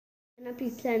And I'll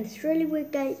be playing this really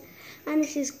weird game, and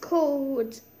this is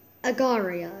called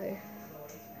Agario.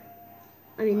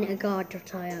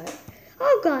 Agar.io.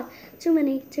 Oh god, too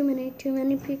many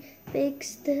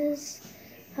pigsters.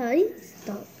 Hey,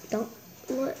 stop.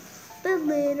 Look, the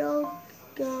little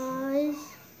guys.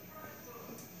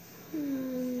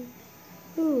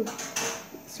 Ooh,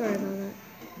 sorry about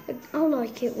that. I'll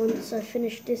like it once I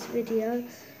finish this video.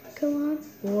 Come on.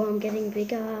 Oh, I'm getting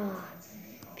bigger.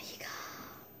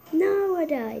 No, I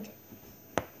died.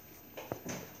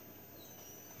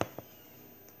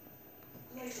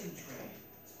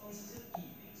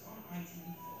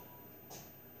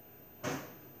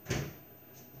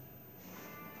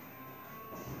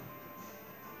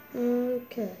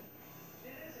 Okay.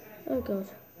 Oh god.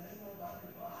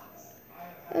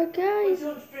 Okay. What do you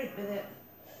want to drink with it?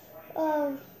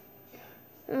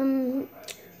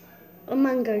 A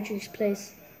mango juice,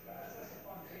 please.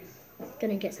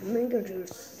 Gonna get some mango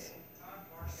juice.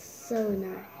 So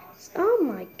nice. Oh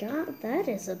my god, that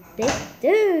is a big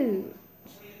dude.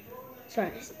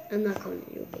 Sorry, I'm not calling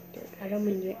you a big dude. I don't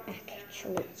mean you're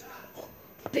actually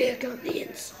big on the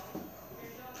inside.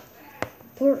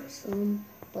 Person,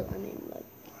 but I mean like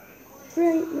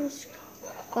great much.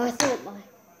 Oh, I thought my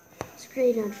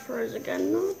screen had froze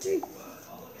again. Naughty.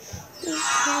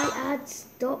 Hi, ads,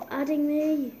 stop adding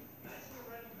me.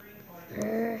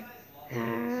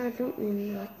 I don't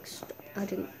mean like stop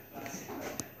adding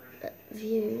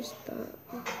views, but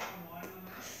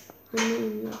I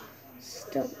mean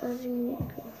stop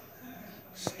adding.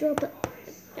 Stop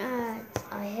ads.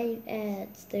 I hate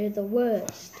ads. They're the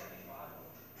worst.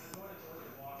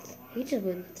 He just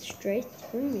went straight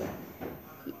through me.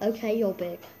 Okay, you're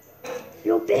big.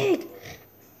 You're big.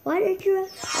 Why did you?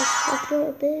 I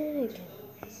thought big.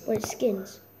 Wait,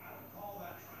 skins.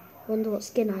 Wonder what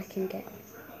skin I can get.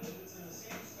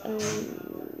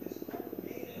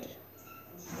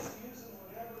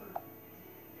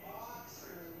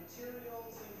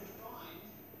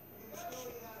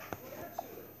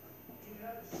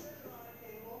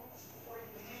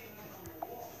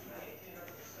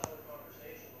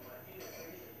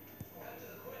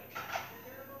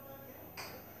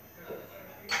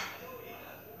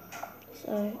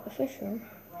 So official.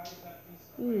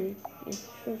 It's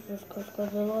just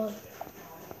because a lot.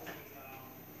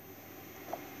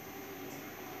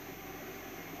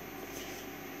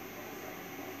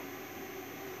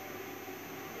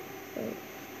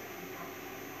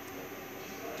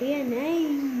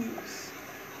 DNAs.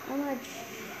 How much?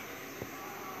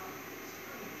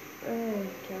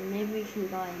 Okay, maybe we can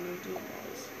buy new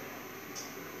DNAs.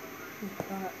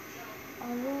 But I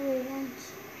really want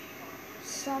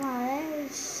some of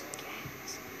those.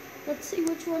 Let's see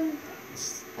which one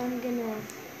I'm gonna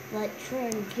try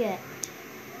and get.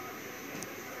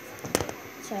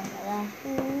 Sorry about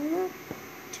that.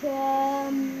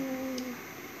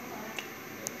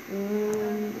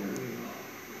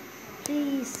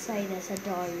 Please say there's a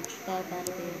Doge. There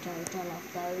better be a Doge. I love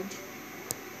Doge.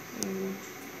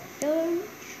 Doge.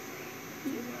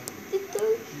 The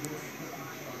Doge.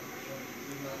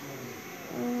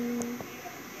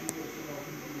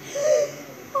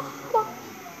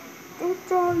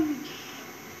 Doge.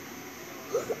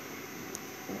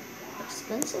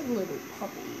 Expensive little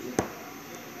puppy.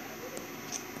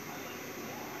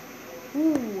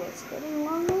 Ooh, it's getting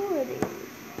long already.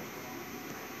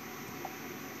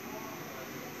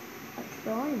 A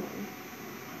diamond.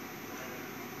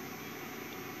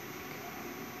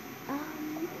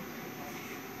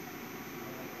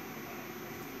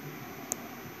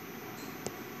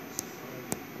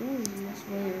 Ooh, that's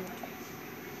weird.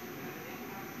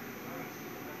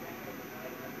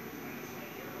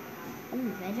 I'm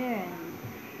veteran.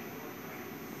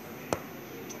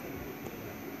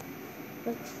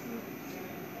 But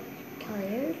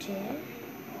coyote.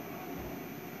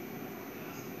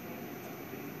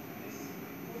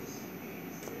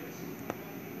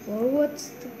 Well, what's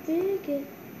the biggest?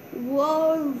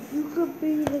 Whoa, you could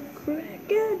be the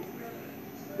Kraken.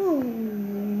 Oh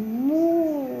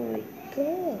my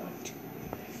god.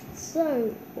 So,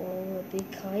 we'll be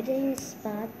kiting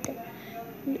spad.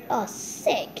 A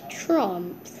sick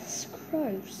Trump. That's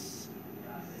gross.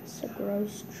 It's a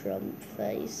gross Trump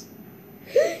face.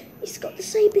 He's got the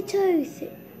saber tooth.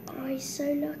 Oh, he's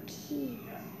so lucky.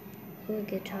 We'll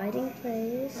get hiding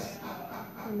place.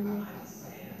 How many?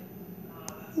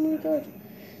 Oh my god.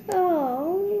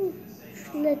 Oh,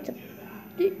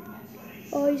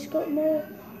 oh, he's got more.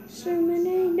 So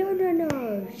many.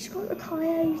 No. He's got the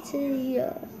coyote.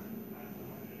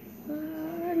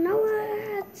 No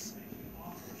ads.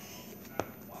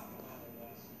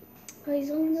 Oh,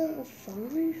 he's on level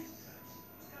 5.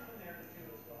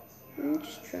 I'm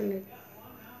just trying to.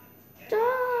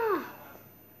 Ah!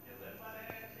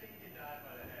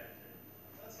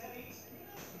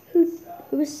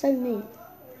 Who is so mean?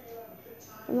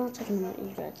 I'm not talking about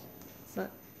you guys,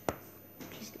 but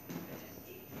please.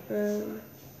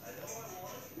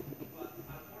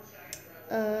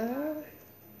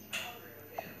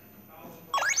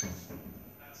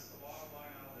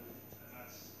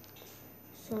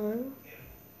 So.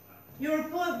 Your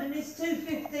appointment is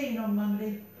 2:15 on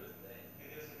Monday.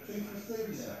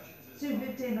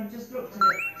 2:15, I've just looked at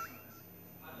it.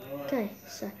 Okay,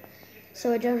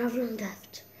 so I don't have long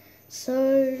left. So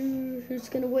who's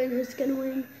gonna win? Who's gonna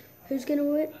win? Who's gonna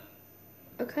win?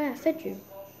 Okay, I fed you.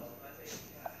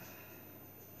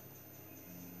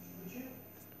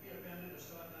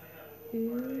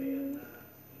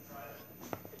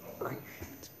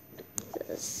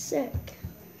 Sick.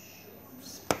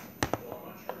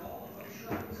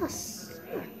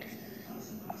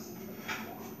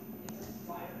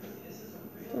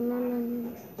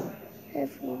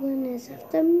 Everyone is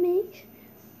after me.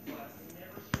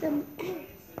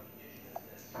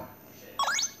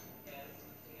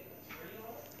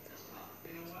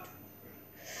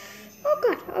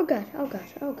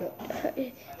 Oh god.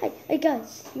 Hey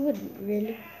guys, you wouldn't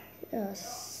really.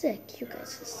 Sick. You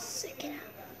guys are sick now.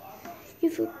 You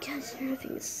guys are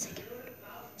having a sick.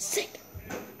 Sick.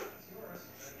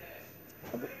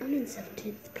 I'm in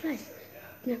 17th place.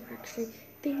 Never actually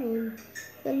been on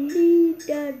the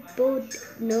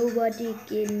leaderboard. Nobody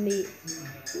give me.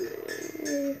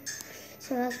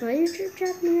 So that's my YouTube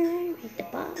channel. Hit the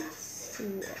boss. See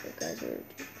what you guys are doing.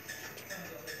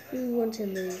 You want to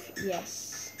leave?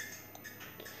 Yes.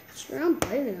 Sure, I'm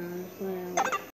playing on.